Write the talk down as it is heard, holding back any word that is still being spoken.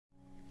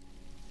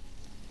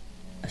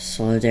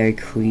Solitary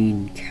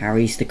queen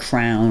carries the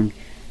crown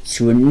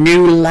to a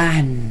new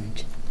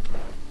land.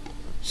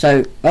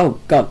 So,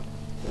 oh god.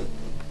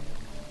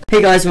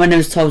 Hey guys, my name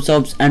is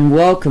TobzObbz and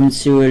welcome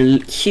to a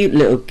cute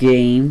little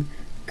game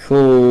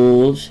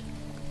called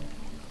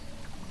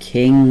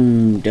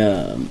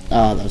Kingdom.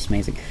 Oh, that was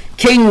amazing.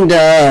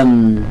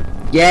 Kingdom!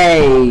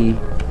 Yay!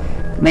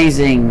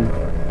 Amazing.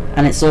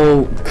 And it's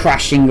all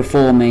crashing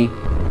before me.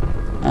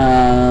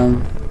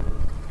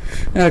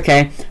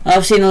 Okay,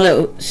 I've seen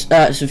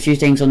a few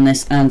things on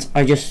this, and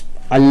I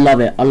love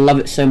it. I love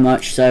it so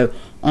much. So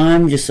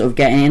I'm just sort of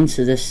getting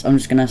into this. I'm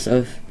just gonna sort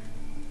of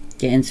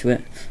get into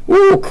it.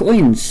 Ooh,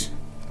 coins!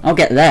 I'll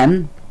get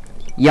them.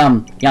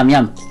 Yum, yum,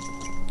 yum,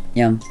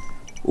 yum.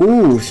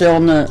 Ooh, so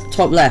on the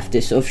top left,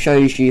 it sort of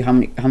shows you how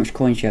much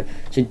coins you have.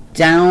 So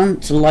down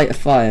to light a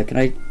fire. Can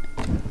I?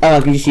 Oh,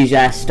 I can just use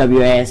S,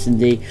 W, A, S, and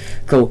D.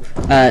 Cool.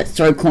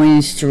 Throw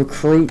coins to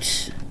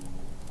recruit.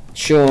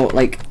 Sure,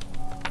 like,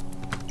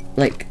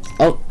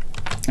 oh,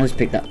 I'll just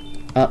pick that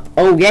up.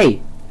 Oh,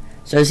 yay!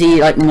 So is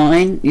he like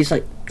mine? He's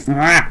like, is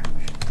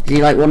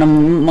he like one of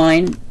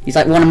mine? He's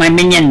like one of my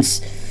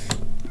minions.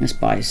 A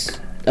spice,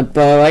 a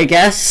bow, I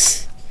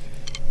guess.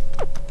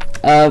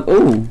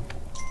 Ooh.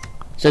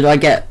 So do I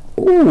get?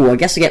 Ooh, I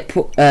guess I get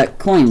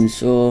coins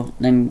for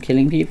them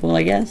killing people,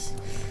 I guess.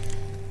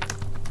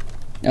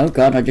 Oh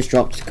god, I just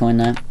dropped a coin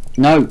there.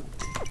 No.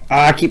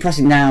 I keep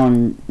pressing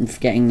down and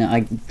forgetting that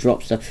I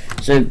dropped stuff.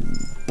 So,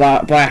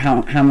 by a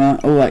hammer,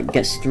 oh, it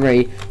gets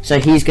 3. So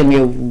he's going to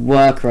be a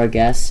worker, I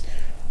guess.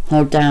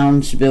 Hold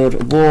down to build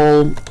a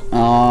wall.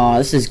 Ah,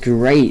 this is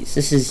great.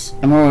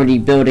 I'm already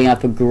building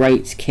up a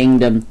great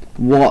kingdom.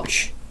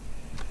 Watch.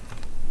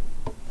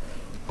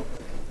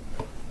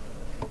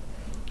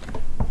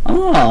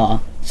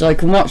 Ah, so I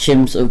can watch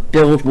him sort of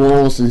build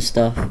walls and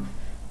stuff.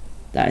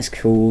 That is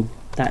cool.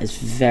 That is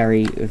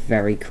very,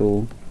 very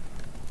cool.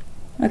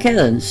 Okay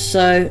then,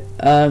 so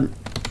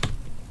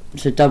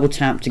double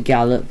tap to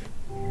gallop.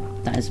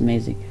 That is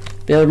amazing.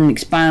 Build,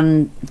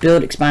 expand,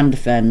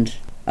 defend.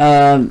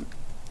 So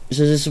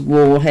there's a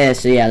wall here,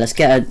 so yeah, let's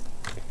get a...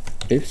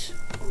 Oops.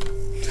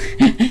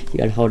 You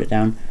gotta hold it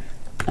down.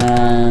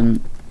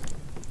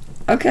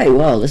 Okay,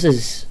 well, this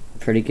is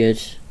pretty good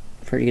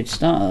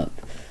startup.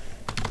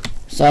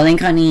 So I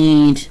think I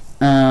need,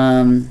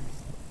 how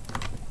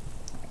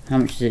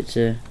much is it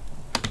to...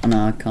 Oh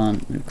no, I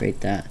can't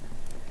upgrade that.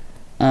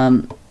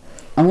 I'm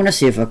gonna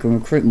see if I can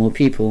recruit more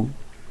people.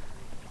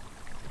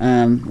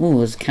 Oh,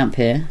 there's a camp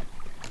here.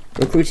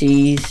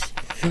 Recruitees.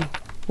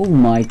 Oh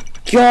my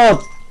god!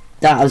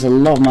 That was a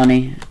lot of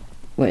money.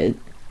 Wait,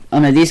 oh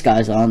no, these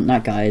guys aren't.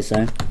 That guy is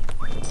though.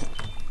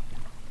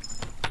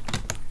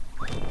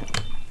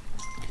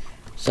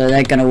 So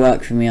they're gonna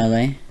work for me, are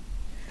they?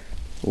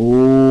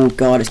 Oh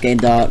god, it's getting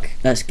dark.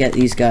 Let's get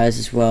these guys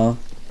as well.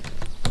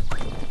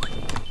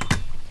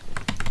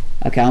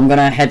 Okay, I'm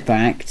gonna head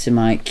back to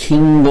my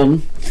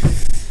kingdom.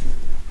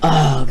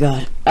 Oh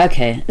god.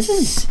 Okay, this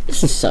is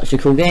such a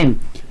cool game.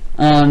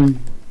 Oh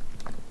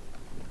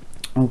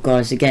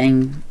god, is it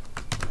getting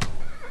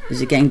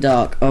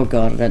dark? Oh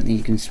god, I don't think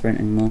you can sprint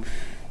anymore.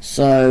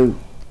 So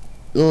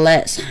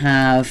let's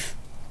have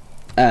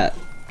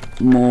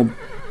more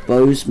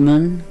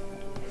bowsmen.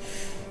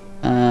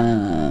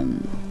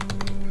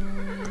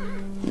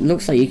 It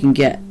looks like you can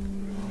get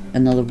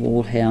another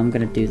wall here. I'm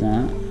gonna do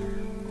that.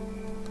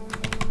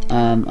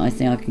 I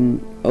think I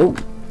can... Oh!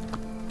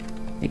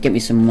 Get me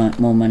some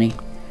more money.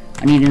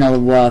 I need another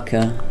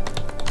worker.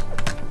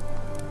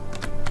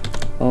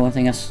 Oh, I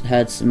think I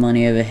heard some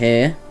money over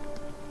here.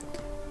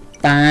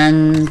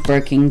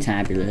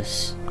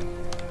 Fan-freaking-tabulous.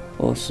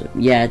 Awesome.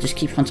 Yeah, just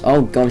keep hunting.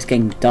 Oh god, it's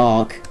getting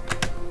dark.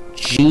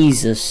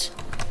 Jesus.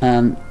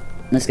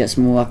 Let's get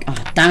some more work. Oh,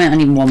 damn it, I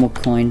need one more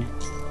coin.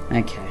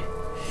 Okay.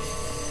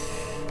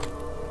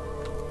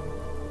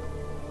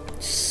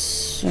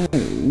 So...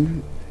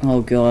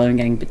 Oh god, I'm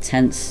getting a bit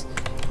tense.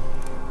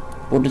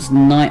 What does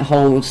night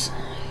hold?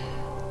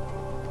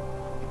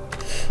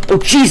 Oh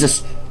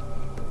Jesus!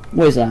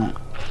 What is that?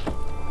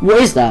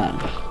 What is that?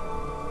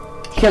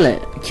 Kill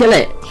it! Kill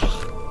it!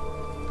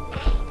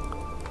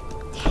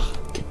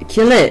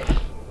 Kill it!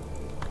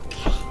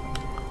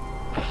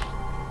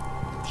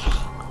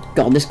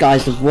 God, this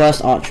guy's the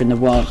worst archer in the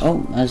world.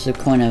 Oh, there's a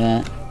coin over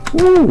there.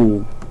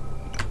 Ooh!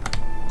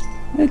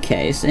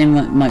 Okay, so they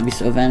might be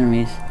sort of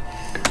enemies.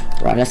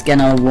 Right, let's get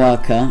another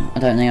worker. I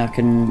don't think I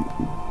can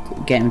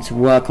get him to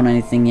work on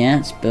anything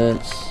yet, but...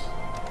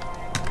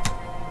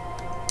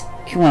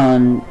 Come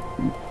on,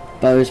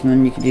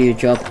 bowsman, you can do your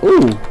job.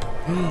 Ooh!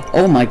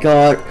 Oh my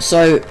god,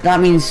 so that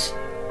means,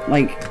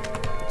 like,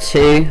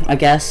 2, I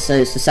guess, so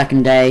it's the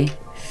second day.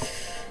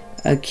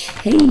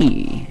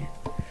 Okay.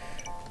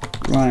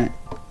 Right.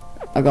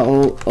 I got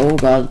all... Oh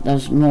god,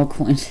 there's more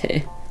coins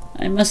here.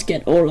 I must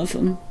get all of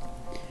them.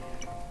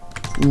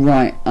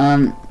 Right,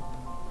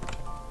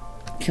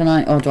 can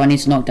I... Oh, do I need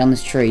to knock down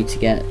this tree to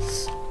get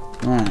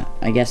that?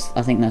 I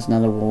think that's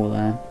another wall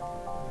there.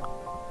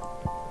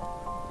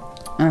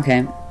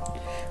 Okay.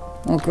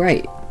 Well,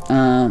 great.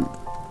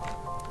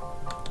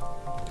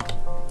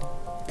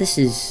 This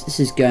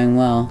is going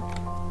well.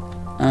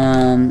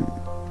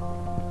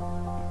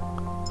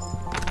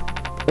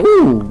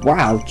 Oh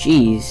wow,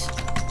 jeez.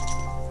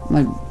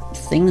 My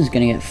thing's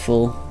gonna get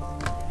full.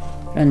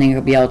 I don't think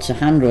I'll be able to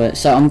handle it.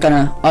 So I'm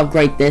gonna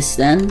upgrade this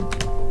then.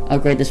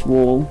 Upgrade this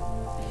wall.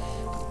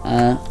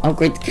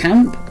 Upgrade the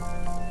camp.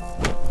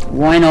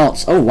 Why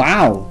not? Oh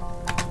wow.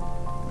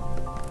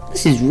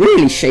 This is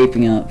really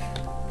shaping up.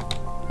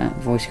 That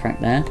voice crack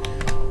there.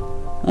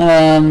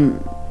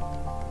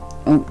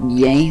 Oh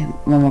yay.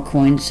 One more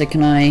coin. So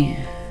can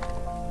I...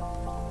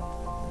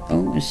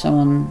 Oh, is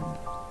someone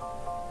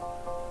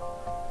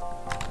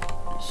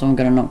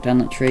gonna knock down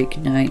that tree?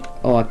 Can I?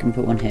 Oh, I can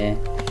put one here.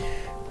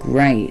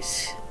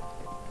 Great.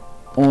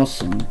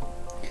 Awesome.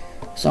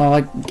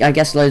 So I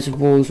guess loads of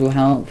walls will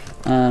help.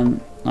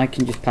 I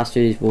can just pass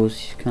through these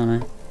walls,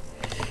 can't I?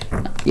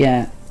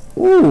 Yeah.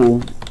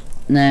 Ooh.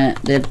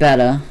 They're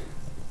better.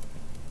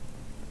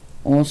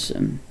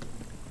 Awesome.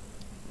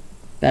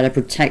 Better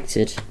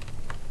protected.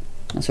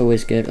 That's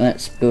always good.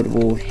 Let's build a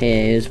wall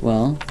here as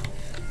well.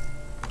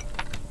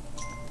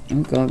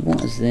 Oh god,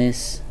 what is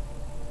this?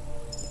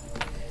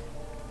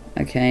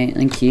 Okay,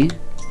 thank you.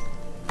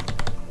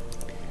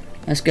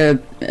 Let's go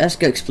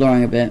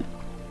exploring a bit.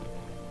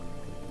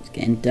 It's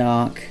getting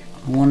dark.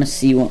 I wanna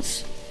see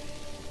what's...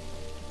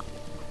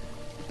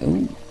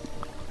 Oh,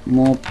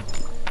 more...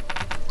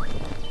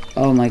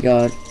 Oh my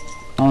god.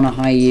 I wanna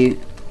hire you.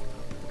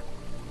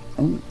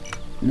 Oh,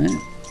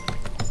 no.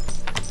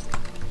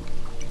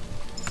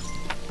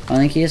 I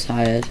think he is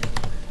hired.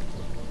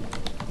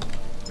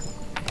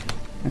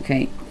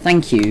 Okay,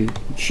 thank you.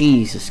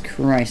 Jesus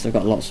Christ, I've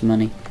got lots of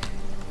money.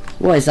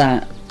 What is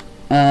that?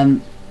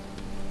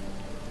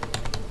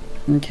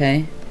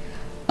 Okay.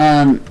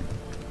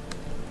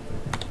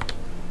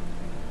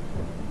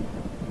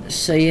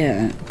 So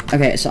yeah.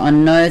 Okay, so I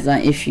know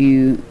that if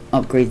you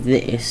upgrade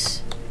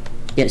this,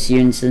 it gets you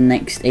into the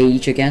next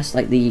age, I guess,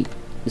 like the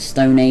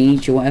Stone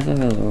Age or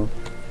whatever. Or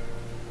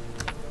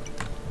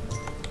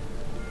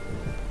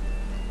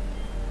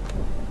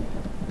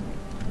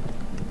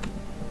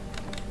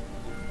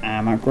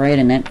I'm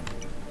upgrading it.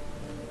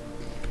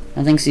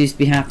 Nothing seems to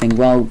be happening.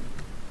 Well,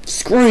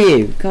 screw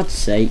you! God's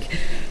sake.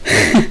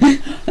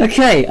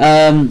 Okay,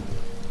 oh,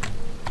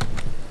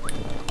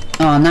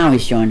 now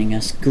he's joining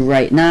us.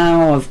 Great.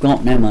 Now I've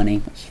got no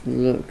money. Let's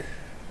look.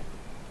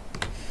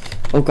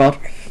 Oh god.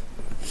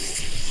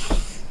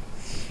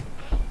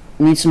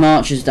 We need some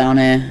archers down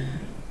here.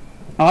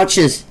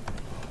 Archers!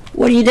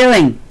 What are you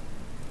doing?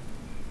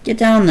 Get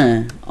down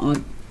there.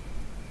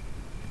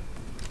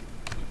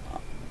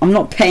 I'm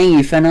not paying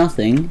you for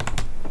nothing.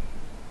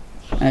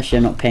 Actually,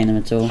 I'm not paying them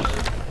at all.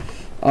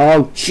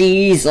 Oh,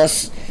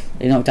 Jesus!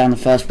 They knocked down the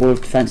first wall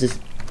of defences.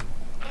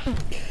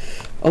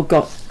 Oh,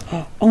 God.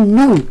 Oh,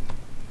 no!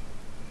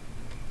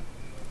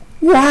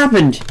 What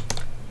happened?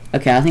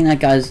 Okay, I think that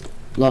guy's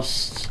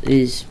lost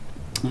his...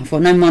 I've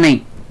got no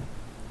money.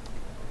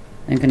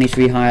 I think I need to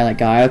rehire that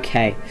guy.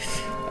 Okay.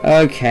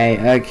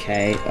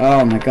 Okay.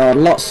 Oh, my God.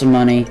 Lots of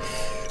money.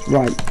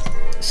 Right.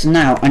 So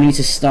now, I need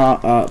to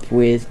start up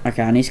with...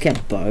 Okay, I need to get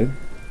a bow.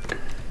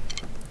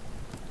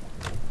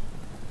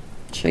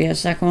 Should I get a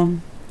second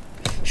one?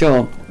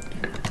 Sure.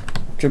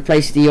 To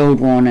replace the old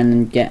one and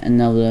then get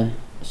another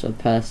sort of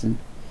person.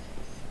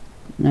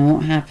 Now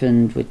what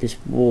happened with this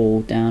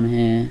wall down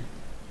here?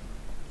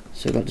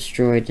 So it got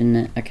destroyed, didn't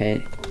it?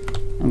 Okay.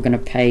 I'm gonna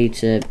pay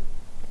to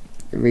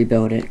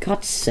rebuild it.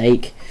 God's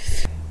sake.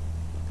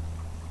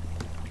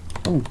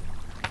 Oh.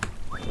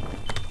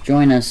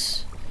 Join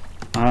us.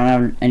 I don't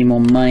have any more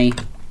money.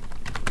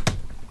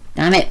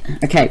 Damn it.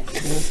 Okay.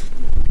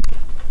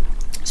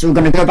 So we're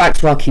gonna go back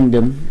to our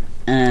kingdom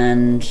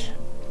and...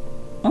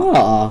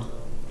 Ah.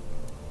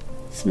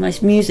 Some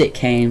nice music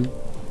came.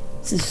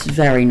 This is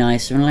very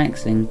nice and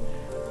relaxing.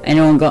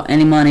 Anyone got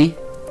any money?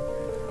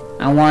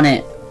 I want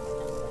it.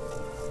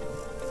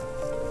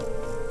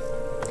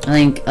 I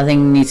think we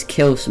need to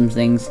kill some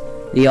things.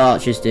 The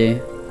archers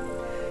do.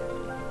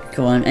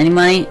 Come on, any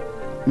money?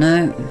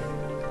 No.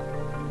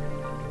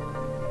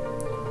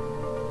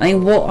 I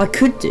mean, what I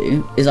could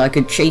do is I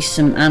could chase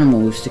some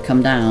animals to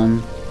come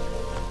down,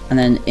 and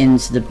then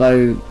into the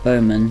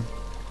bowman.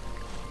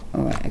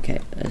 All right, okay.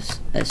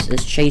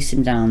 Let's chase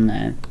him down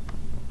there.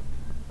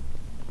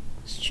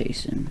 Let's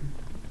chase him.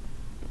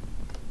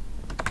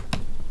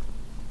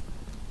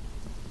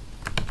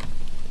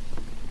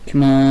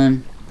 Come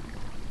on.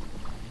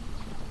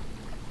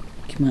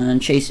 Come on,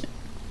 chase him.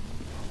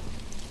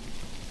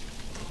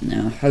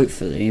 Now,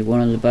 hopefully,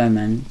 one of the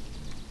bowmen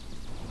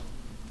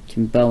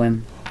can bow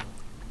him.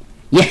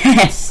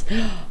 Yes!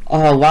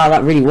 Oh, wow,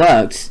 that really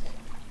worked.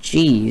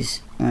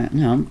 Jeez. Alright,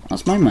 no,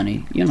 that's my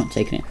money. You're not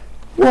taking it.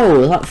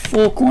 Whoa, is that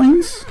 4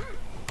 coins?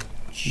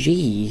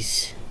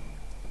 Jeez.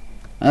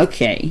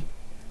 Okay.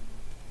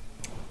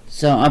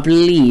 So, I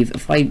believe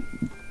if I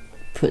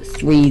put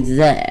 3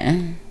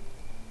 there...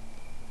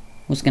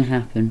 What's going to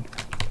happen?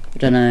 I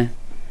don't know.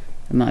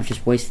 I might have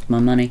just wasted my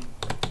money.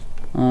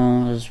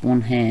 Oh, there's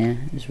one here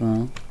as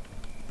well.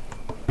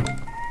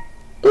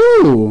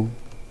 Ooh!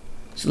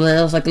 So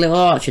there's like a little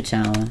archer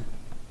tower.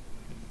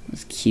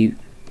 That's cute.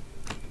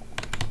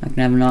 I can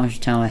have an archer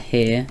tower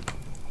here,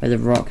 where the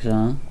rocks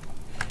are.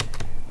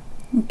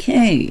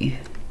 Okay.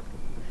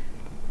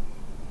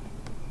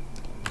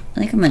 I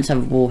think I meant to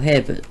have a wall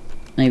here, but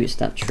maybe it's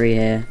that tree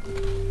here.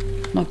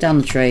 Knock down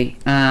the tree.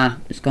 Ah,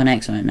 it's got an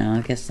X on it now.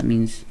 I guess that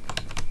means...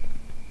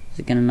 Is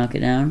it gonna knock it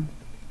down?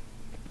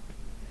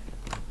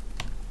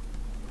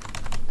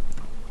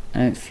 I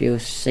don't feel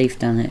safe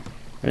down here.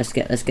 But let's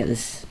get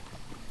this...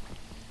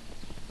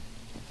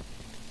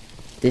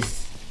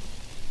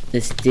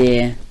 This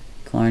deer.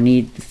 Come on, I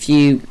need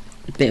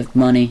a bit of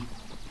money.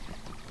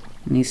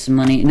 I need some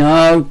money.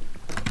 No!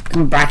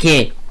 Come back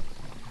here!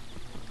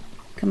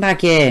 Come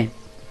back here!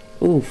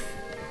 Oof.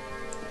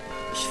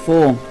 It's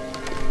 4.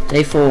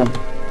 Day 4.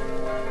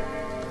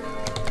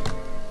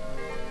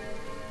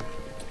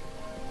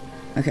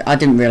 Okay, I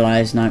didn't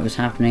realise night was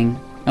happening.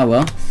 Oh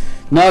well.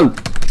 No!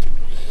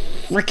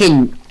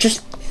 Frickin'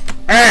 just...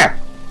 Ah!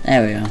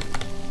 There we are.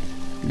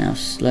 Now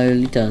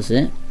slowly does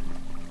it.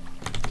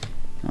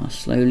 Now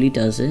slowly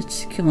does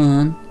it. Come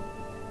on.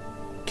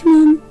 Come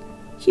on.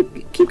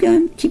 Keep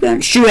going. Keep going.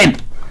 Shoot him!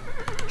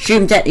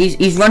 Shoot him dead.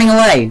 He's running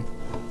away.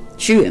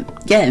 Shoot him.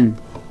 Get him.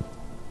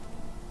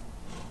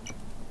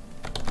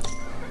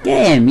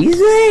 Get him. He's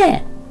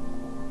there.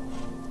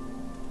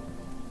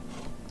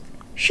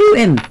 Shoot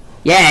him.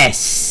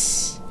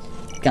 Yes.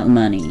 Got the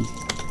money.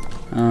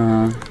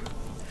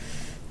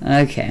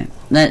 Okay.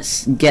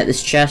 Let's get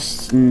this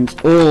chest and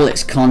all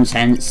its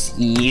contents.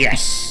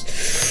 Yes.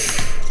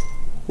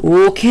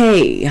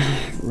 Okay.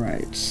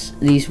 Right.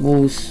 These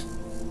walls.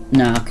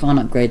 No, I can't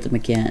upgrade them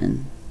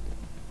again.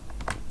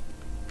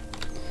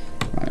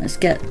 Right, let's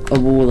get a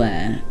wall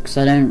there, because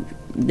I don't...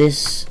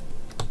 This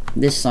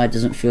side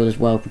doesn't feel as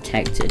well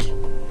protected.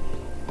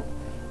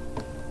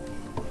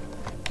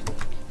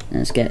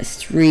 Let's get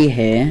 3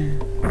 here.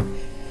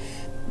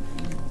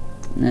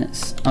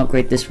 Let's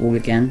upgrade this wall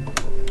again.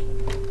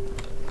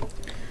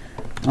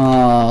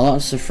 Oh,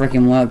 lots of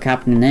freaking work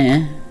happening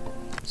there.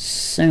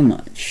 So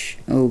much.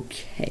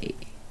 Okay.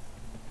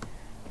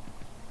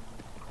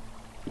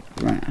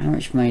 Right, how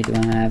much money do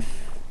I have?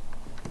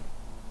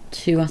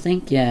 2, I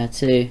think? Yeah,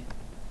 2.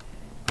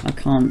 I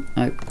can't...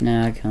 Oh,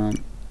 no, I can't.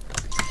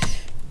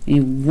 I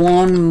need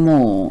 1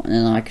 more, and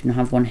then I can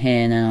have 1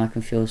 here, and then I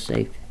can feel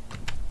safe.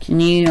 Can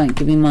you, like,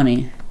 give me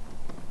money?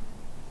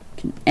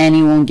 Can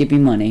anyone give me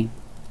money?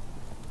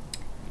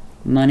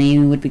 Money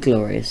would be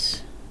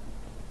glorious.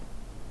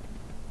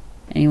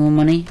 Anyone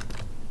money?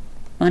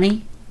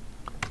 Money?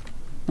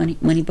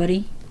 Money,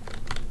 buddy?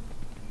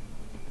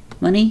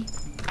 Money?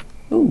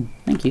 Oh,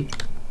 thank you.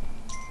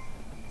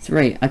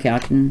 3. Okay, I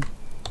can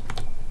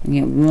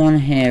get 1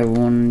 here,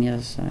 1 on the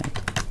other side.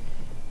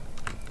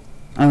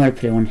 I'm gonna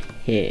put it on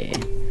here.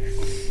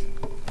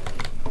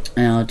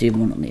 And I'll do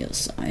 1 on the other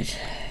side.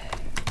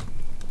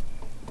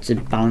 To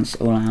balance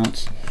it all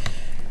out.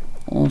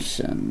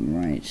 Awesome,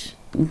 right.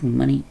 Ooh,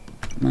 money.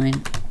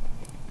 Mine.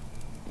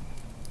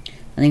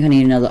 I think I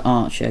need another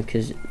archer,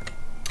 because...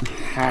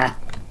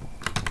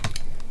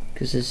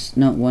 Because there's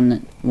not one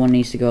that... One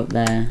needs to go up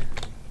there.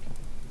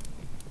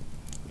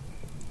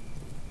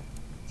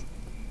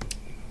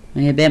 I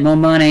need a bit more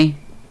money.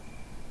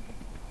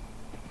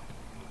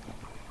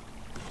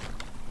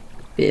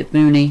 Bit of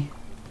moony.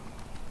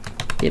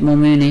 Bit more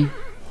moony.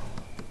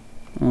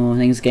 Oh,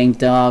 things are getting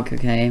dark.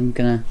 Okay, I'm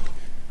gonna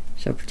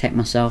sort of protect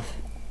myself.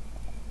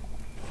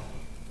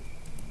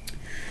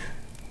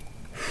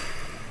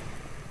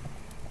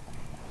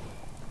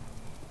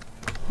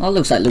 Oh, it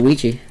looks like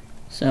Luigi.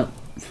 So,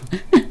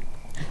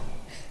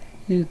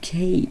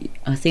 okay.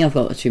 I think I've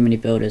got too many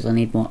builders. I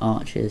need more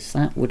archers.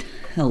 That would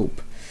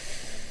help.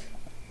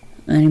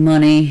 Any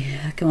money?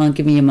 Come on,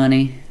 give me your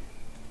money.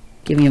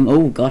 Give me your...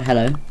 Oh, God,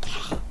 hello.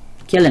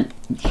 Kill him.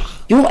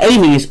 Your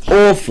aiming is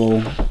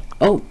awful.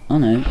 Oh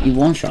no. You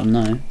one-shot him,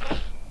 no.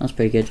 That's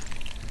pretty good.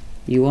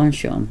 You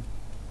one-shot him.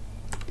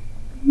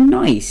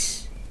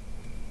 Nice.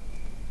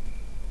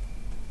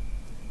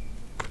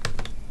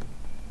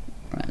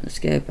 Right, let's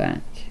go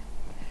back.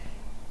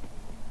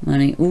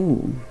 Money.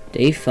 Ooh,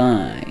 day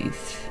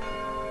 5.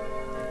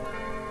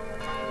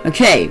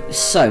 Okay,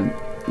 so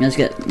let's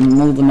get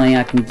all the money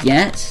I can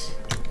get.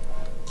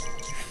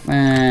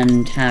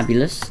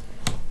 Fantabulous.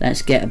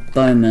 Let's get a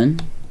bowman.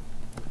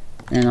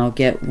 Then I'll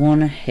get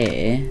 1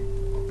 here.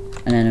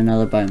 And then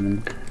another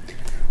bowman.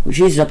 Which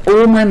uses up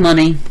all my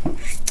money.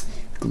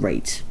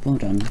 Great. Well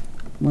done.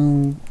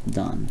 Well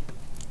done.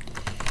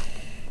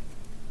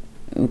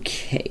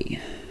 Okay.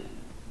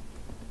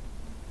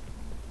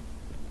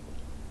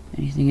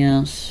 Anything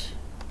else?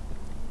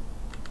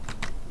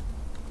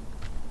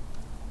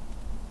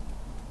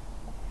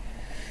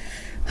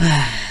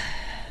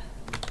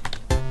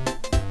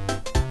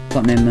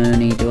 Got no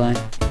money, do I? I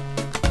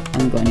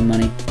haven't got any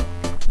money.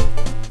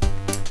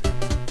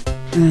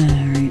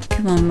 Alright,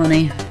 come on,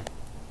 money.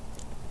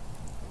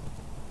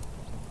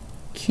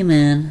 Come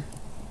on.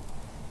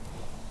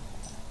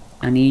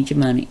 I need your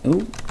money.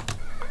 Oh.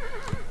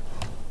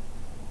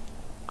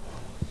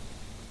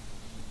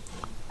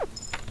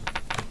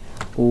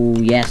 Oh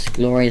yes,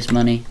 glorious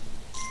money.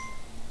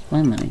 It's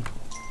my money.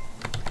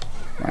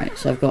 Right,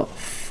 so I've got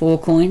 4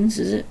 coins,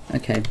 is it?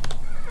 Okay.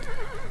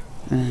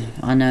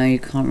 I know you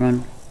can't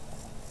run.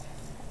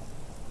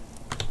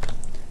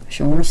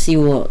 Actually, I want to see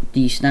what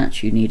the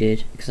statue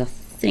needed, because I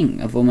think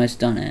I've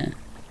almost done it.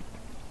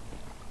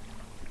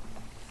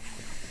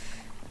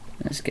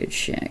 Let's go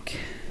check.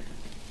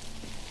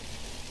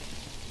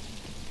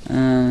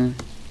 Oh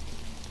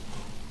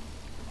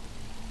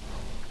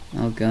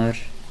god.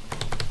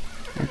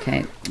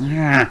 Okay.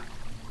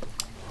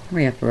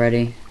 Hurry up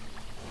already.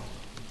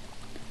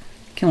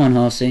 Come on,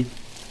 horsey.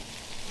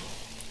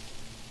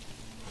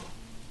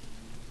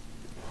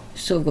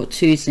 Sort of got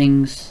 2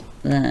 things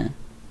there.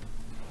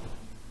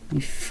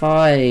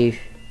 5.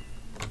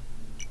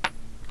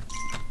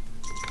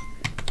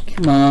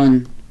 Come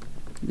on.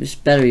 This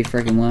better be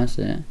freaking worth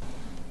it.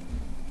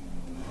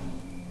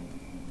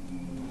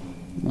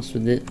 What's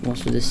with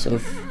this sort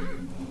of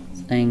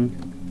thing?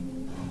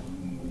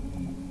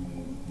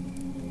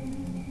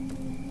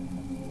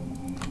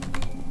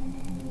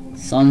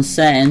 Sun's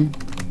setting.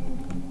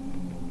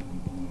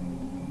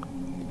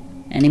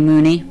 Any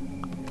Mooney?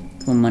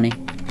 Come on, money.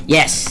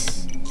 Yes!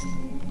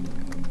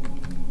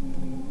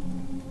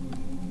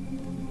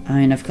 I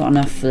mean, I've got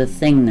enough for the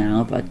thing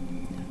now, but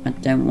I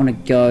don't want to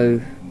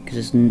go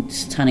because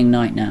it's turning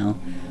night now.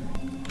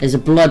 There's a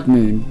blood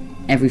moon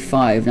every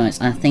 5 nights.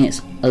 I think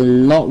it's a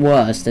lot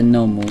worse than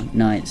normal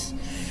nights.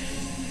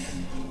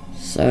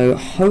 So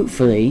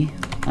hopefully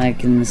I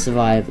can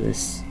survive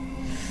this.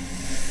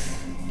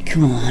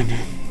 Come on.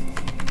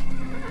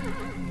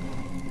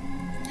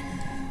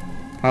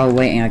 While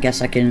waiting, I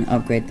guess I can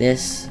upgrade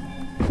this.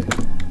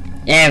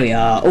 There we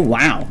are. Oh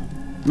wow,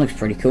 looks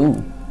pretty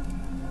cool.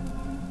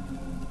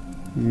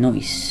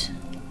 Nice.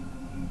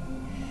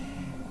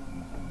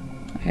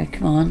 Okay,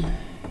 come on.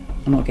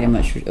 I'm not getting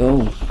much.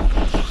 Oh.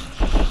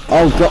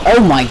 Oh god.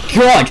 Oh my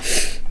god.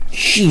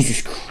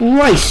 Jesus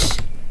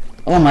Christ.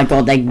 Oh my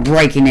god, they're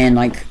breaking in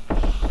like.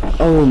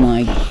 Oh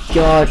my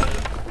god.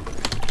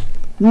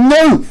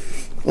 No.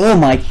 Oh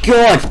my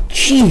god.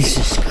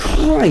 Jesus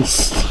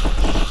Christ.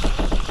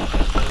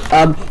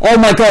 Oh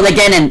my god, they're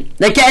getting in!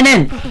 They're getting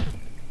in!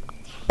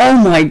 Oh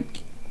my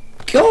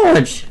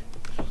god!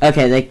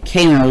 Okay, they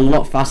came in a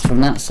lot faster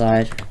from that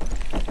side.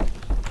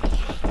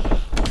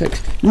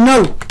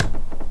 No!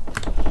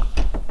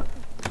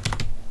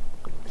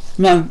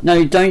 No,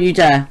 no, don't you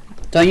dare.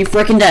 Don't you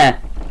frickin'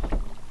 dare.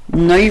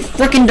 No, you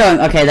frickin'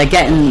 don't. Okay, they're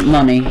getting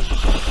money.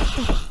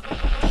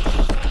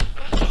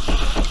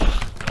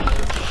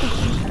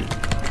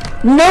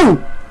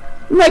 No!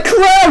 My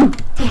crown!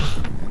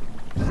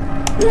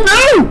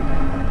 No!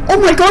 Oh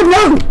my god,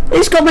 no!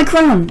 It's got my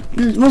crown!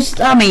 What's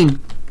that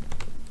mean?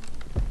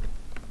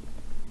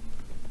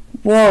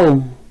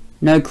 Whoa.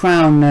 No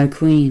crown, no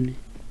queen.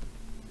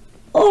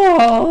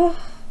 Oh.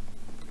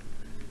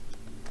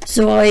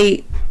 So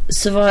I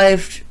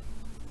survived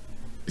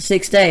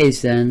 6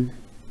 days then.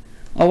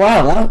 Oh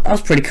wow, that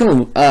was pretty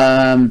cool.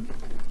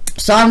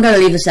 So I'm going to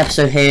leave this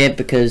episode here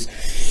because,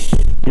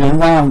 you know,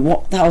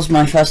 wow, that was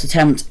my first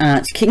attempt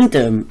at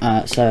Kingdom.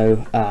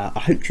 So I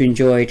hope you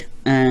enjoyed,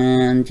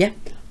 and yeah,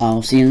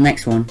 I'll see you in the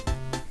next one.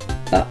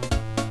 There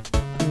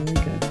we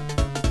go.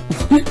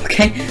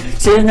 Okay,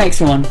 see you in the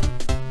next one.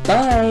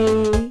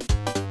 Bye.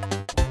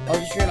 I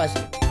just realised.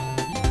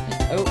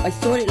 Oh, I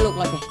thought it looked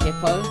like a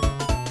hippo,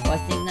 but I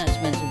think that's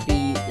meant to be.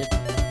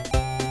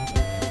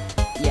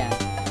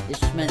 It's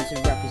just meant to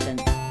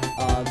represent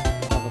our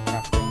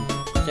hovercraft thing.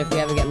 So if we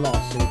ever get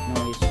lost, so we can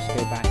always just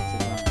go back to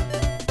that.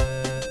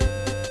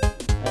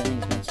 I think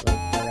it's meant to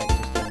like direct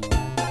us to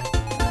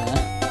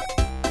anywhere.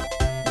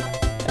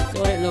 I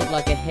thought it looked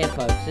like a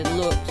hippo, because it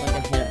looks like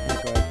a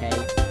hippo, okay?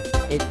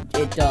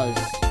 It does,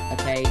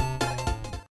 okay?